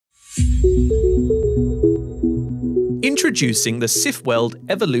Introducing the sifWELD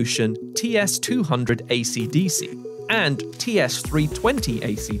Evolution TS200 AC DC and TS320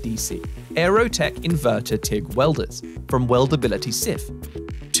 AC DC Aerotech Inverter TIG welders from Weldability SIF.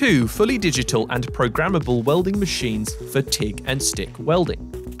 Two fully digital and programmable welding machines for TIG and stick welding.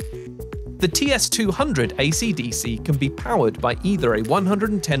 The TS200 AC DC can be powered by either a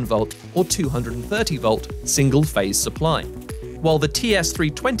 110 volt or 230 volt single-phase supply, while the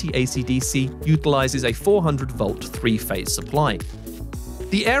TS320 AC DC utilizes a 400 volt three-phase supply.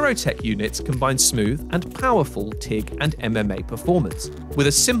 The Aerotech units combine smooth and powerful TIG and MMA performance with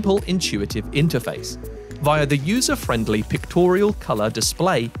a simple, intuitive interface. Via the user-friendly pictorial color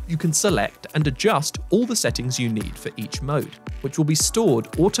display, you can select and adjust all the settings you need for each mode, which will be stored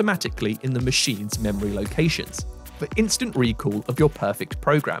automatically in the machine's memory locations for instant recall of your perfect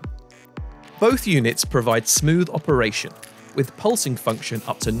program. Both units provide smooth operation with pulsing function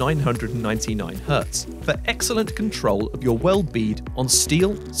up to 999 Hz for excellent control of your weld bead on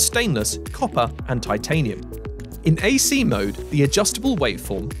steel, stainless, copper and titanium. In AC mode, the adjustable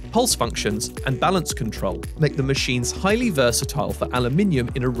waveform, pulse functions and balance control make the machines highly versatile for aluminium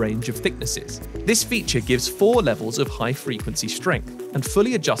in a range of thicknesses. This feature gives 4 levels of high frequency strength and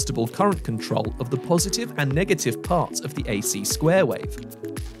fully adjustable current control of the positive and negative parts of the AC square wave.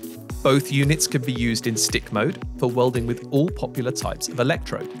 Both units can be used in stick mode for welding with all popular types of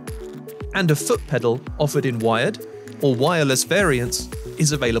electrode. And a foot pedal offered in wired or wireless variants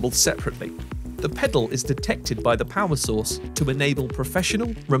is available separately. The pedal is detected by the power source to enable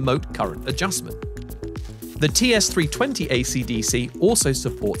professional remote current adjustment. The TS320 AC/DC also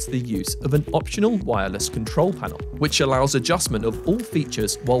supports the use of an optional wireless control panel, which allows adjustment of all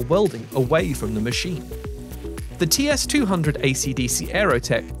features while welding away from the machine. The TS200 AC/DC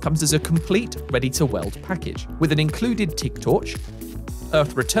Aerotech comes as a complete ready-to-weld package with an included TIG torch,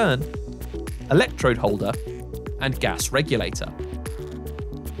 earth return, electrode holder, and gas regulator.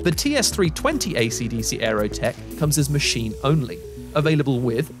 The TS320 AC/DC Aerotech comes as machine only, available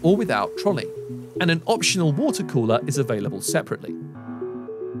with or without trolley, and an optional water cooler is available separately.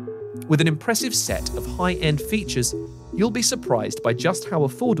 With an impressive set of high-end features, you'll be surprised by just how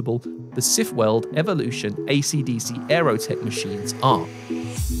affordable the sifWELD Evolution AC/DC Aerotech machines are.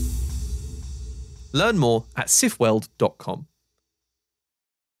 Learn more at sifweld.com.